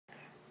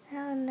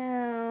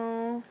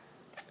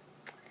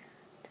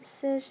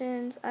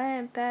decisions. I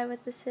am bad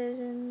with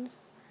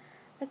decisions.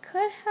 I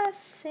could have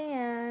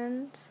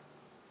sand.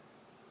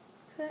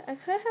 I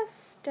could have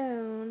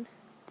stone.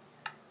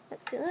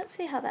 Let's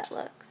see how that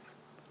looks.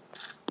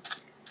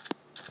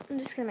 I'm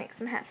just gonna make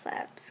some half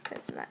slabs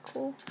because isn't that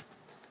cool?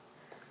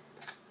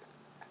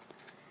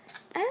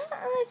 I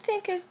don't really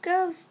think it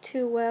goes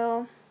too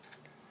well.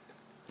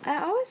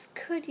 I always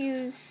could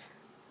use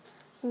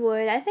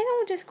wood. I think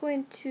I'm just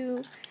going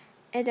to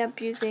end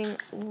up using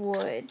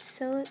wood.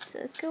 So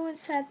let's go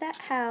inside that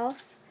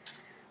house.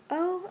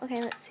 Oh,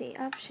 okay, let's see.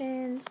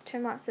 Options,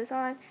 turn monsters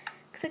on.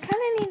 Because I kind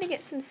of need to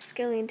get some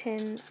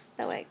skeletons.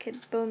 That way I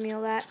could bone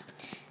meal that.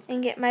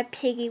 And get my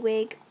piggy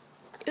wig.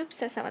 Oops,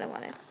 that's not what I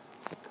wanted.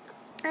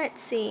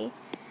 Let's see.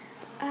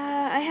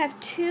 I have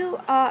two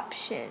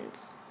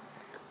options.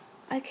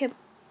 I could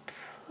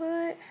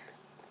put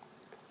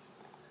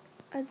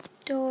a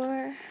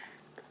door.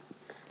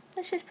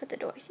 Let's just put the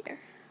door here.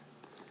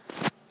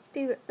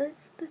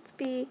 Let's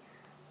be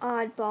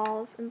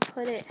oddballs and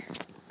put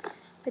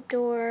the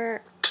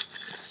door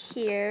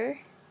here.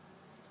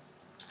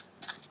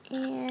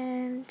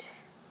 And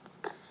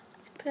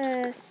let's put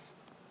a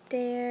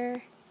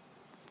stair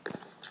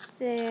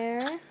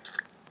there.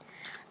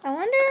 I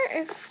wonder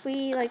if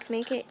we like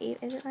make it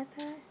even. Is it like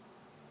that?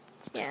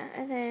 Yeah,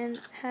 and then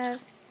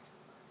have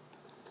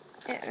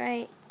it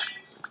right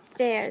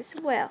there as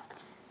well.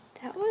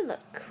 That would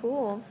look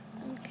cool.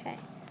 Okay.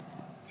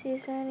 See,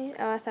 is there any?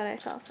 Oh, I thought I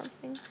saw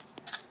something.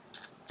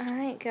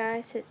 Alright,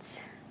 guys,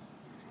 it's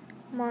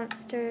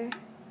monster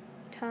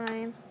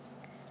time.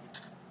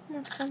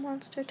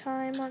 Monster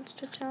time.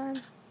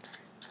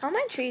 All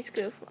my trees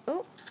grew.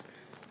 Oh.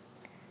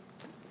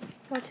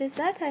 What is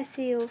that I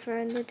see over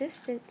in the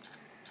distance?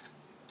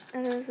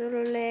 And those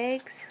little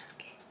legs.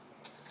 Okay.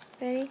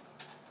 Ready?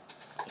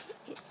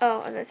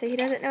 Oh, I was gonna say he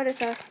doesn't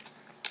notice us.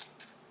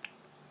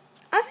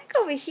 I think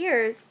over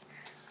here is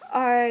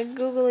our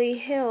googly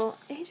hill.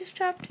 He just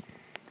dropped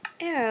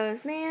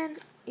arrows, man.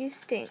 You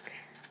stink.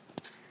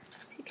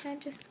 So can I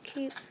just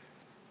keep?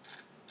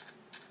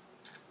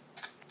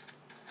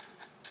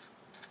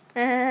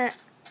 I'm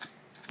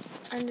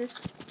just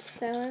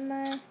throwing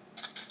my.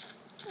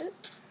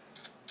 Oops.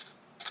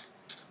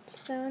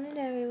 Just throwing it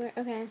everywhere.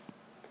 Okay.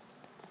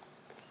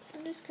 So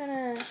I'm just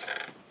gonna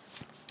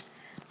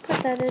put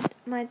that in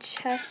my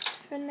chest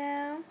for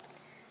now.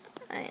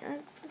 Alright,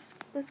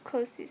 let's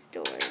close these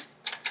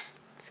doors.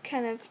 It's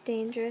kind of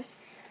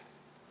dangerous.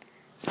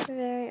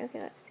 Okay,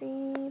 let's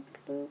see.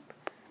 Bloop,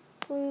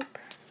 bloop.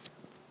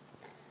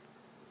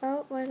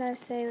 Oh, what did I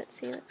say? Let's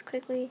see, let's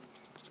quickly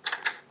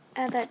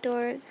add that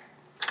door.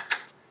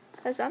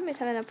 A zombie's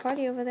having a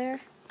party over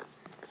there.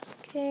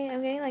 Okay,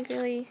 I'm getting like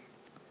really.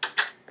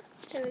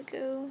 There we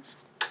go.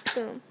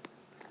 Boom.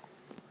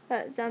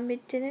 That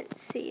zombie didn't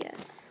see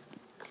us.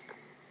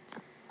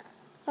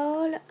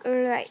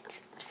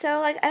 Alright. So,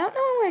 like, I don't know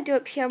what I'm going to do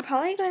up here. I'm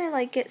probably going to,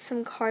 like, get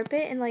some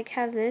carpet and, like,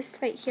 have this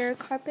right here,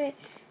 carpet,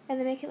 and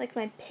then make it, like,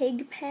 my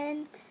pig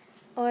pen,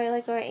 or,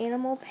 like, our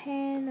animal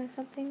pen or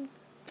something.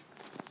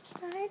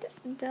 I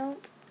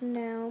don't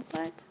know,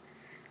 but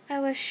I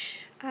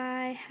wish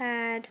I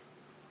had,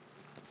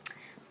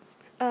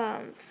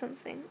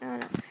 something. I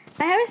don't know.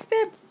 I have a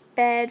spare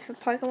bed for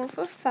Park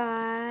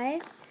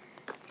 145,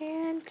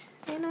 and,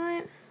 you know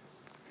what?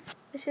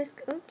 Let's just,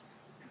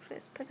 oops, actually,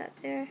 let's put that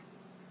there.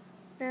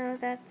 No,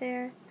 that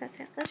there, that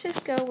there. Let's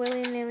just go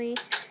willy-nilly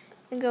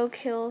and go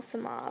kill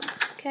some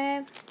mobs,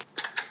 okay?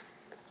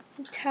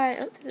 I'm tired.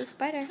 Oh, there's a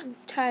spider. I'm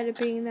tired of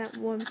being that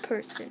one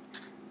person.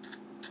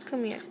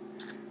 Come here.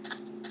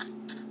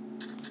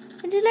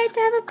 Would you like to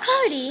have a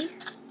party?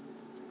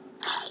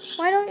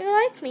 Why don't you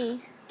like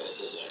me?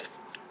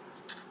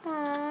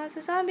 Aw, is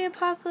the zombie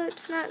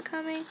apocalypse not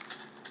coming?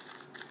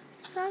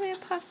 Is the zombie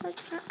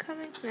apocalypse not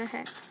coming?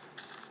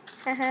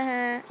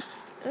 Haha.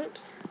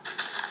 Oops.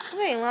 I'm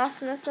getting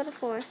lost in this little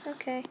forest.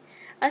 Okay.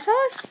 I saw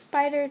a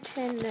spider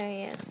tin there.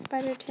 Yes,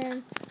 spider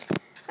tin.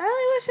 I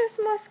really wish there was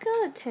some more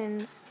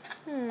skeletons.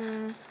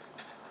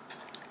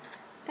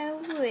 I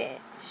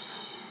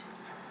wish.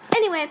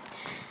 Anyway,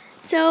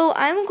 so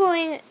I'm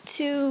going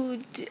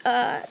to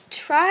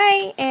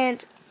try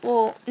and,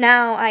 well,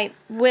 now I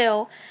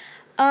will.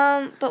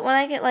 But when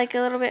I get like a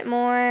little bit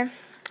more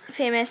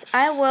famous,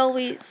 I will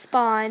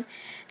respawn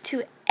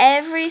to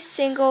every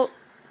single.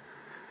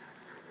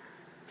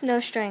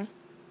 No string.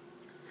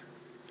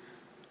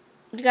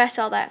 You guys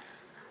saw that.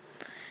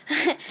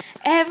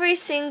 Every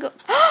single.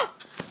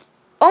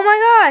 Oh my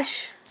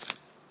gosh!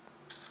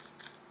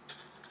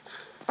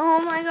 Oh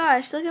my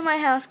gosh! Look at my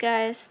house,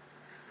 guys.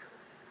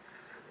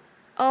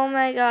 Oh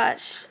my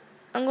gosh!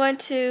 I'm going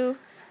to.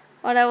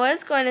 What I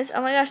was going is.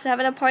 Oh my gosh! They're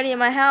having a party in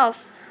my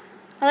house.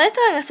 Are they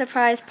throwing a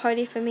surprise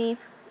party for me?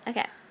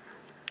 Okay.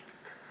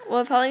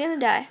 We're probably gonna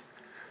die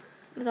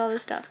with all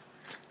this stuff.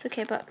 It's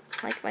okay, but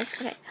like my.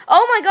 Okay.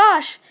 Oh my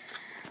gosh!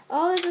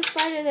 Oh, there's a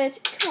spider there.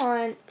 Come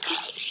on.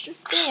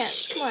 Just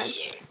dance. Come on.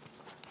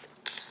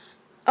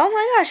 Oh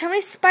my gosh, how many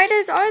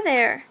spiders are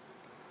there?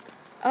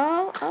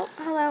 Oh,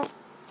 hello.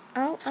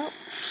 Oh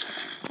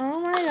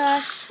my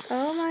gosh.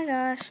 Oh my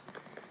gosh.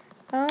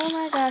 Oh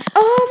my gosh.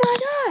 Oh my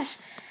gosh.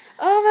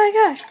 Oh my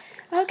gosh.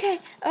 Okay,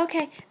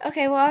 okay,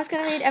 okay. Well, I was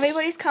gonna read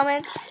everybody's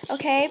comments,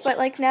 okay, but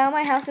like now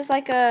my house is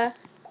like a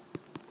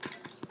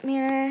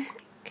mirror.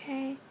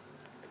 Okay,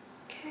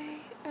 okay,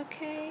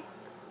 okay.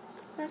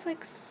 That's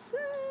like so...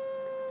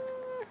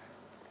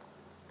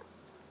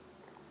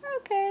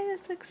 Okay,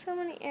 that's like so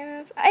many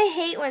arrows. I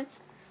hate when...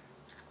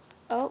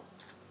 Oh.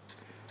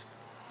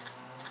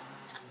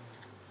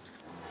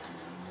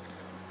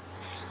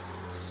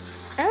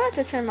 I'm about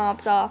to turn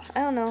mobs off.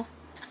 I don't know.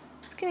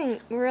 It's getting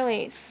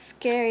really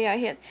scary out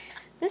here.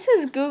 This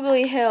is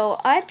Googly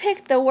Hill. I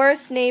picked the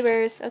worst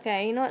neighbors.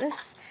 Okay, you know what?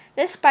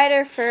 This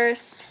spider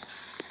first.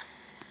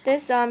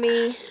 This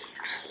zombie.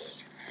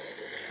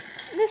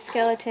 This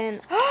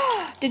skeleton.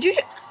 Did you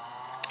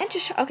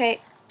just...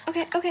 Okay.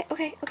 Okay, okay,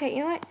 okay, okay.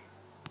 You know what?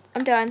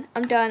 I'm done.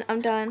 I'm done.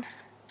 I'm done.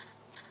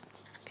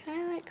 Can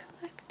I, like,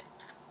 collect?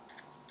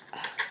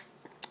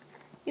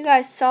 You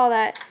guys saw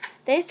that.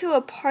 They threw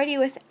a party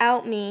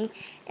without me.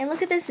 And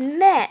look at this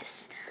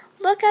mess.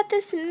 Look at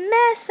this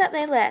mess that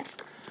they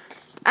left.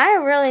 I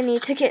really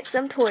need to get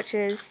some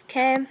torches,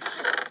 okay?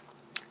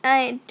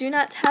 I do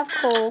not have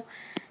coal.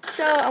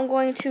 So I'm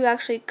going to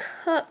actually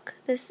cook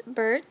this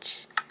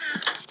birch.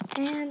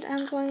 And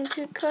I'm going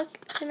to cook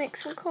to make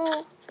some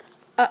coal.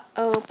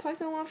 Uh-oh,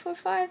 Pokemon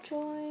 145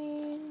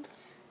 joined.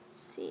 Let's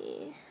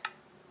see.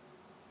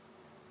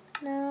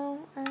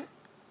 No,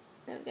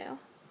 there we go.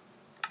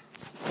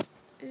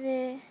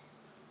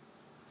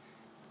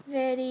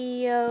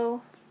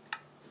 Video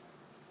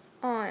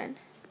on.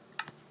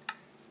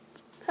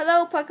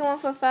 Hello,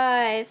 Pokemon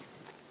 145.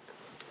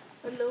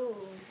 Hello.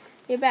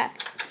 You're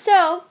back.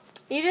 So,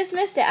 you just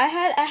missed it. I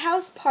had a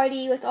house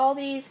party with all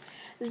these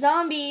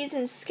zombies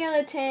and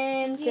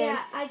skeletons.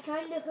 Yeah, I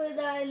kind of heard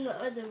that in the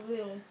other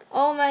room.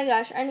 Oh my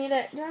gosh, I need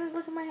to... Do you want to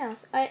look at my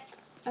house?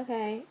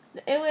 Okay.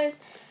 It was...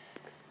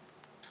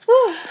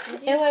 Whew,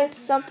 it was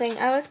something.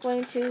 I was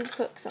going to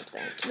cook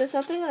something. There's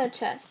something in the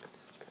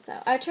chests.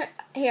 So, I'll turn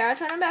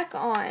them back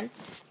on.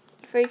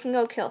 Before you can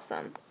go kill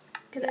some.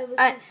 Because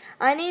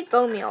I need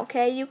bone meal,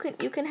 okay? You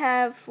can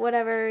have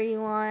whatever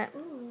you want.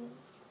 Ooh.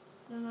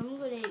 And I'm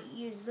going to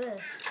use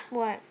this.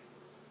 What?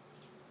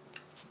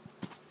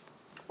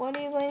 What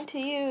are you going to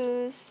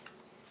use?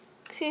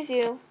 Excuse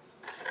you.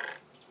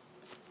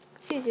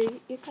 Excuse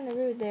you. You're kind of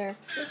rude there.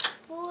 It's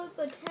for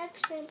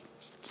protection.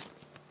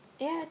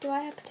 Yeah, do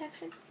I have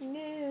protection?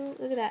 No.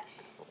 Look at that.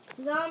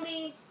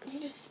 Zombie. You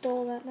just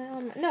stole that, my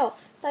armor. No,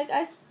 like,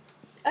 I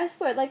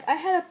swear, like, I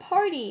had a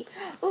party.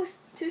 Oh,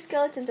 2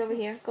 skeletons over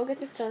here. Go get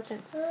the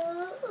skeletons.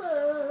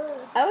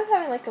 I was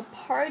having, like, a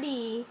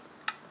party.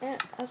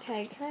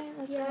 Okay,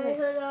 let's Yeah, I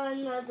heard that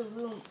in the other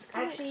room.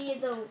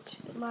 Actually,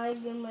 my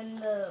room in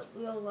the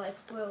real life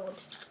world.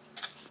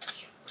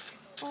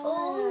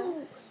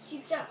 Oh,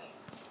 keep up.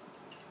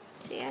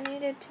 See, I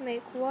needed to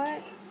make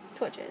what?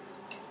 Torches.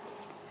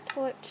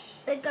 Torch.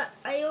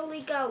 I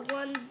only got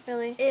one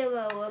Really?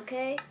 arrow,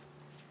 okay?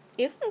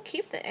 You can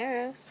keep the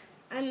arrows.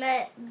 I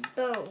meant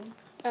bone.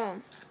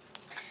 Oh.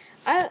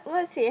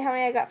 Let's see how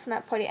many I got from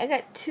that party. I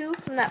got 2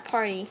 from that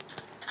party.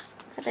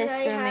 Can I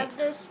have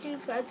those 2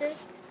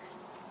 feathers?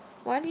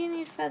 Why do you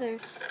need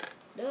feathers?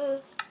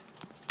 No.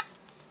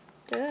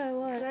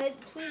 What? Can I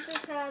please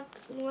just have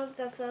one of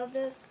the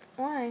feathers?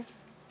 Why?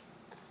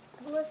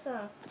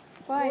 Melissa,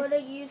 Why? I want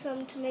to use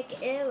them to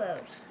make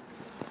arrows.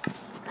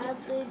 Add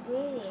the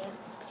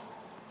ingredients.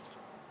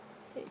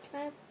 Let's see,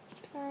 can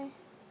I?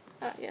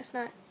 Oh, yes,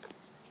 not.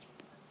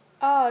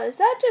 Oh, does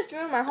that just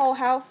ruin my whole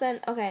house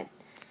then? Okay,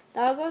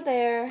 that'll go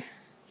there.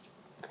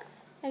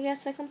 I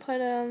guess I can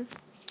put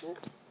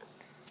oops,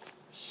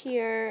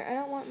 here. I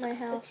don't want my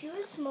house. If you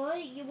were smart,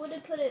 you would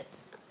have put it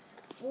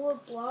 4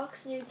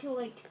 blocks so you can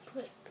like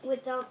put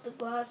without the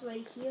glass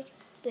right here.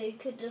 So you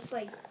could just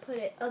like put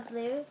it up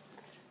there,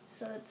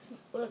 so it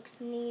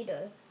looks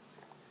neater.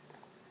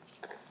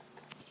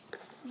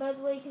 By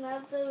the way, can I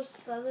have those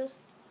feathers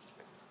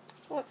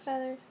What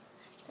feathers?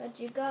 that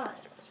you got?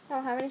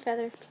 Oh, how many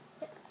feathers?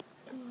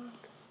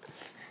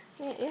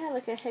 You had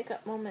like a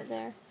hiccup moment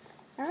there.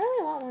 I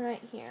really want one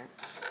right here.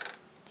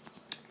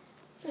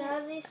 Can I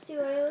have these 2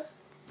 arrows?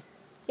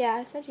 Yeah,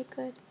 I said you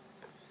could.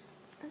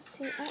 Let's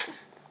see.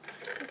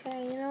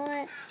 Okay, you know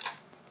what?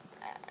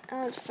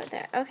 I'll just put it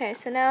there. Okay,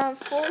 so now I'm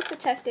fully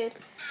protected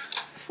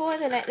for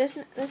the night.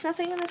 There's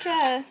nothing in the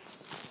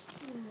chest.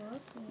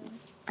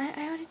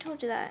 I already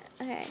told you that.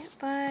 Okay,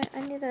 but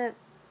I need to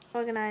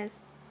organize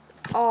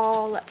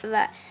all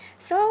that.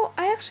 So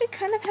I actually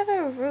kind of have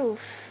a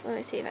roof. Let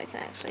me see if I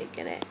can actually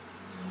get it.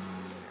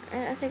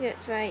 I think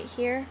it's right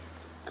here.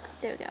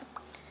 There we go.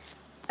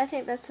 I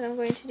think that's what I'm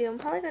going to do. I'm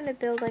probably going to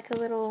build like a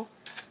little,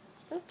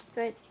 oops,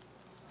 right,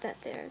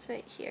 that there is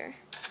right here.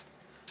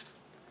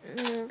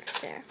 Move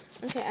there.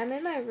 Okay, I'm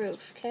in my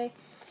roof, okay?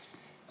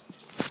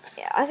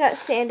 Yeah, I got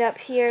sand up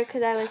here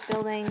because I was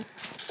building.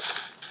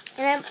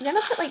 And I'm going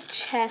to put like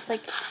chests,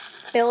 like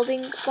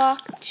building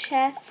block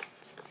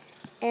chests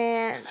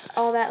and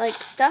all that, like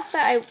stuff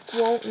that I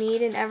won't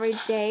need in every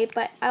day,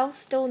 but I'll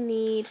still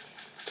need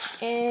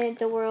in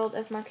the world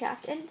of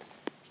Minecraft. And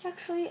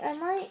actually, I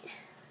might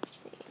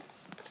let's see.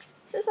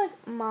 This is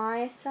like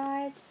my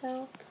side,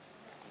 so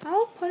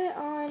I'll put it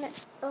on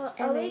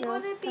are we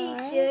going to be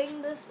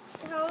sharing this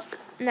house?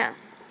 No.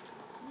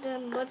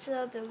 Then what's the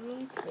other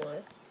room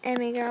for?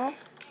 Amigo.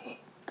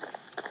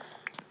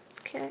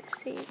 Okay, let's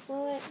see.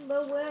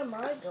 But where am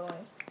I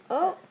going?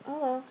 Oh,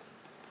 hello.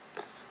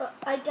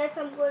 I guess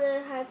I'm going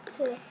to have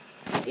to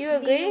You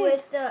agree? be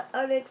with the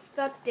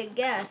unexpected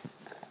guest.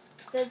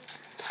 Since,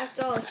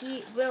 after all,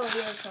 he really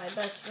is my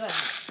best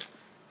friend.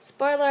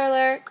 Spoiler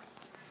alert.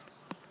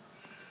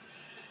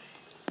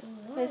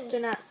 What?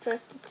 Mr. Not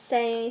supposed to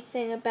say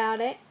anything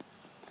about it.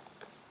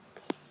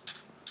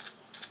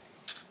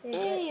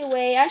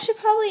 Anyway, I should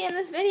probably end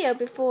this video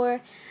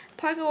before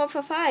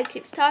Parker145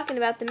 keeps talking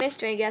about the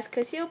mystery guest,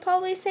 because he'll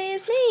probably say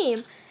his name.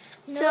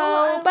 No, So,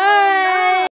 I will bye! not.